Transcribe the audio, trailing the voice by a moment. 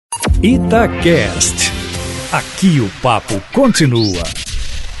Itacast. Aqui o papo continua.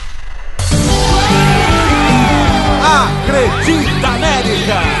 Acredita,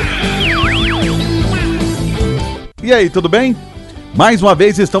 América! E aí, tudo bem? Mais uma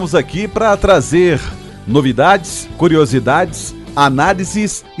vez estamos aqui para trazer novidades, curiosidades,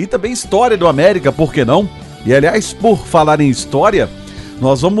 análises e também história do América, por que não? E aliás, por falar em história,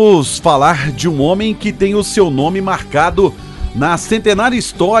 nós vamos falar de um homem que tem o seu nome marcado na centenária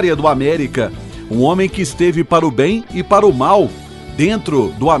história do América. Um homem que esteve para o bem e para o mal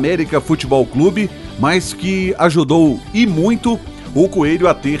dentro do América Futebol Clube, mas que ajudou e muito o Coelho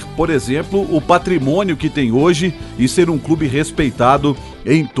a ter, por exemplo, o patrimônio que tem hoje e ser um clube respeitado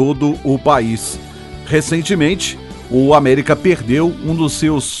em todo o país. Recentemente, o América perdeu um dos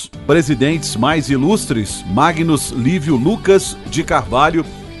seus presidentes mais ilustres, Magnus Lívio Lucas de Carvalho,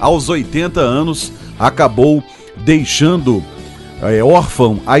 aos 80 anos, acabou deixando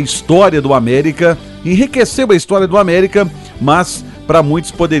órfão a história do América, enriqueceu a história do América, mas para muitos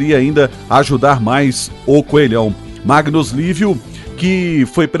poderia ainda ajudar mais o Coelhão. Magnus Lívio, que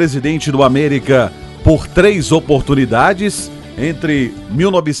foi presidente do América por 3 oportunidades, entre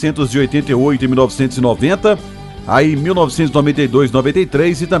 1988 e 1990, aí 1992,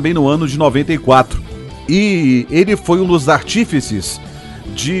 93 e também no ano de 94. E ele foi um dos artífices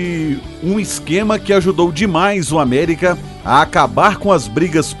de um esquema que ajudou demais o América a acabar com as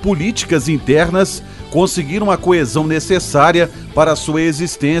brigas políticas internas, conseguir uma coesão necessária para a sua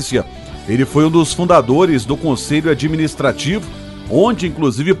existência. Ele foi um dos fundadores do Conselho Administrativo, onde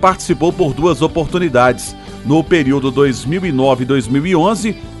inclusive participou por 2 oportunidades, no período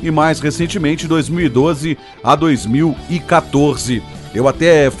 2009-2011 e mais recentemente 2012 a 2014. Eu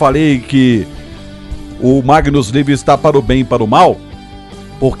até falei que o Magnus Lívio está para o bem e para o mal,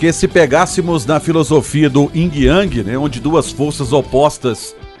 porque se pegássemos na filosofia do Yin Yang, né, onde 2 forças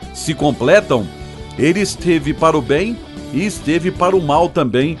opostas se completam, ele esteve para o bem e esteve para o mal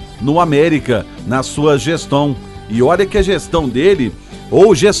também no América, na sua gestão. E olha que a gestão dele,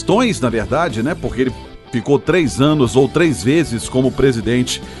 ou gestões na verdade, né, porque ele ficou 3 anos ou 3 vezes como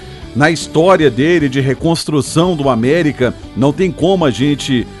presidente. Na história dele de reconstrução do América, não tem como a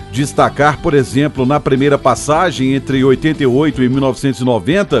gente destacar, por exemplo, na primeira passagem entre 88 e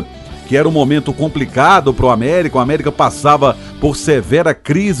 1990, que era um momento complicado para o América. O América passava por severa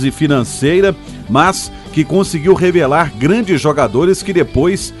crise financeira, mas que conseguiu revelar grandes jogadores que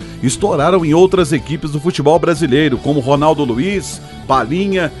depois estouraram em outras equipes do futebol brasileiro, como Ronaldo Luiz,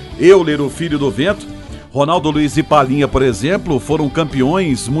 Palinha, Euler, o filho do vento. Ronaldo Luiz e Palinha, por exemplo, foram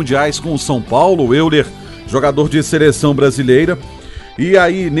campeões mundiais com o São Paulo. Euler, jogador de seleção brasileira. E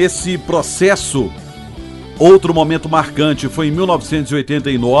aí, nesse processo, outro momento marcante foi em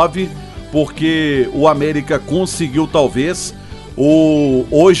 1989, porque o América conseguiu talvez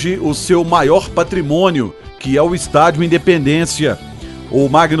hoje o seu maior patrimônio, que é o Estádio Independência. O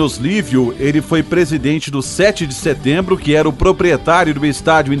Magnus Lívio, ele foi presidente do 7 de setembro, que era o proprietário do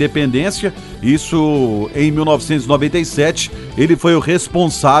Estádio Independência. Isso em 1997. Ele foi o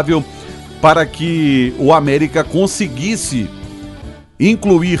responsável para que o América conseguisse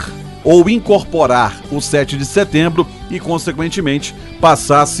incluir ou incorporar o 7 de setembro e, consequentemente,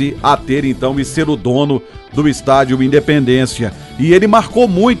 passasse a ter, então, e ser o dono do Estádio Independência. E ele marcou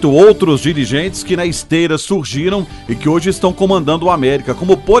muito outros dirigentes que na esteira surgiram e que hoje estão comandando o América,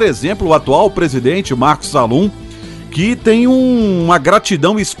 como, por exemplo, o atual presidente, Marcos Salum, que tem uma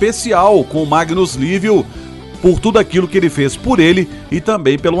gratidão especial com o Magnus Lívio por tudo aquilo que ele fez por ele e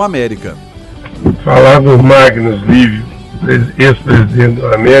também pelo América. Falar do Magnus Lívio, ex-presidente do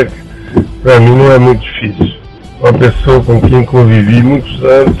América, para mim não é muito difícil. Uma pessoa com quem convivi muitos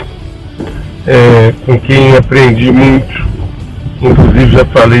anos, com quem aprendi muito, inclusive já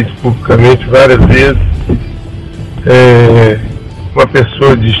falei isso publicamente várias vezes, uma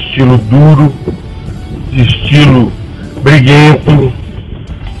pessoa de estilo duro, de estilo briguento,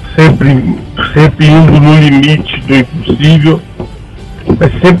 sempre indo no limite do impossível,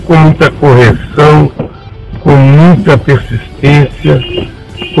 mas sempre com muita correção, com muita persistência,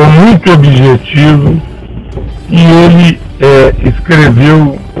 com muito objetivo. E ele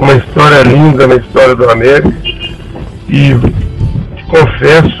escreveu uma história linda na história do América, e te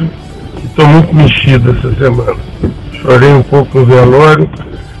confesso que estou muito mexido essa semana. Chorei um pouco no velório,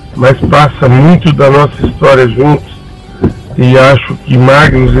 mas passa muito da nossa história juntos, e acho que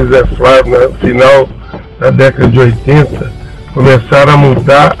Magnus e Zé Flávio, no final da década de 80, começaram a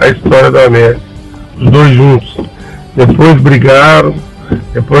mudar a história do América, os 2 juntos. Depois brigaram,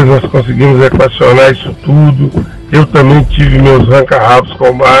 depois nós conseguimos equacionar isso tudo. Eu também tive meus arranca-rabos com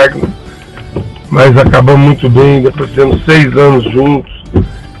o Magnus, mas acabamos muito bem, depois temos 6 anos juntos,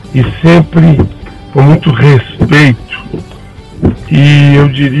 e sempre com muito respeito. E eu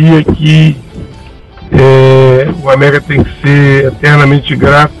diria que o América tem que ser eternamente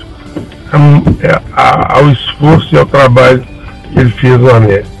grato ao esforço e ao trabalho que ele fez no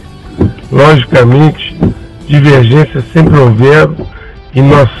América. Logicamente, divergências sempre houveram e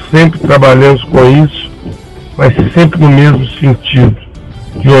nós sempre trabalhamos com isso, mas sempre no mesmo sentido,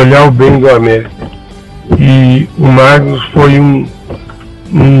 de olhar o bem do América. E o Magnus foi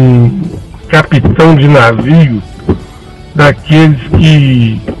um capitão de navio daqueles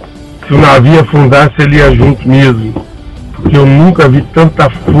que, se o navio afundasse, ele ia junto mesmo. Porque eu nunca vi tanta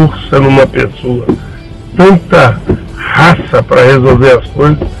força numa pessoa, tanta raça para resolver as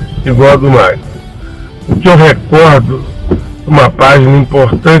coisas igual a do Magnus. O que eu recordo, uma página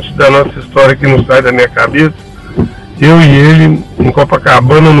importante da nossa história que não sai da minha cabeça, eu e ele em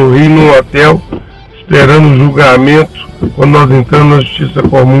Copacabana, no Rio, num hotel, esperando o julgamento, quando nós entramos na Justiça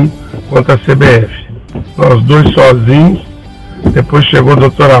Comum contra a CBF. Nós dois sozinhos, depois chegou o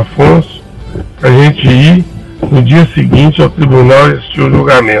doutor Afonso, para a gente ir no dia seguinte ao tribunal e assistir o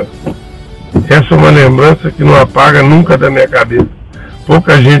julgamento. Essa é uma lembrança que não apaga nunca da minha cabeça.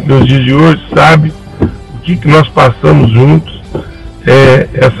 Pouca gente nos dias de hoje sabe o que nós passamos juntos,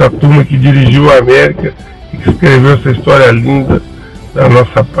 essa turma que dirigiu a América e que escreveu essa história linda da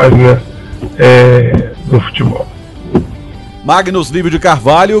nossa página do futebol. Magnus Lívio de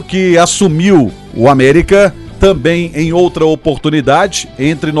Carvalho, que assumiu o América também em outra oportunidade,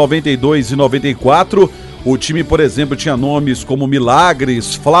 entre 92 e 94. O time, por exemplo, tinha nomes como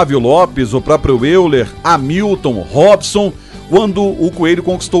Milagres, Flávio Lopes, o próprio Euler, Hamilton, Robson, quando o Coelho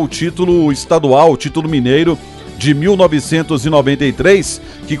conquistou o título estadual, o título mineiro de 1993,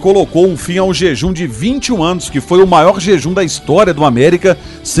 que colocou um fim a um jejum de 21 anos, que foi o maior jejum da história do América,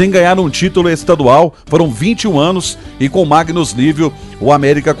 sem ganhar um título estadual. Foram 21 anos e com Magnus Lívio, o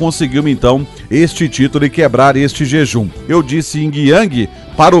América conseguiu então este título e quebrar este jejum. Eu disse yin yang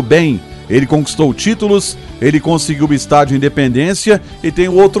para o bem. Ele conquistou títulos, ele conseguiu o estádio Independência e tem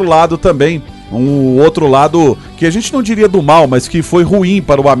o outro lado também, um outro lado que a gente não diria do mal, mas que foi ruim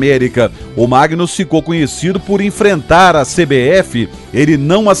para o América. O Magnus ficou conhecido por enfrentar a CBF, ele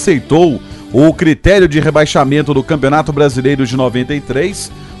não aceitou o critério de rebaixamento do Campeonato Brasileiro de 93,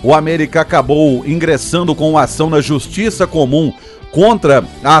 o América acabou ingressando com uma ação na Justiça Comum contra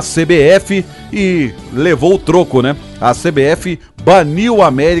a CBF e levou o troco, né? A CBF baniu o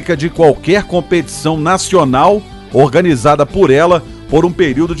América de qualquer competição nacional organizada por ela por um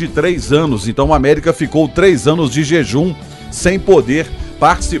período de 3 anos. Então o América ficou 3 anos de jejum sem poder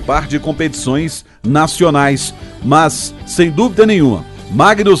participar de competições nacionais. Mas, sem dúvida nenhuma,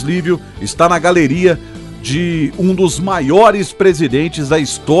 Magnus Lívio está na galeria de um dos maiores presidentes da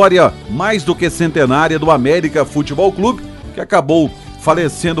história, mais do que centenária, do América Futebol Clube, que acabou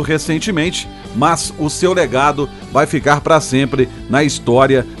falecendo recentemente, mas o seu legado vai ficar para sempre na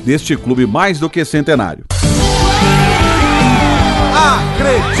história deste clube mais do que centenário.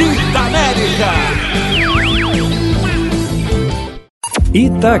 Acredita, América!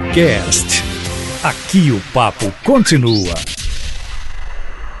 Itacast. Aqui o papo continua.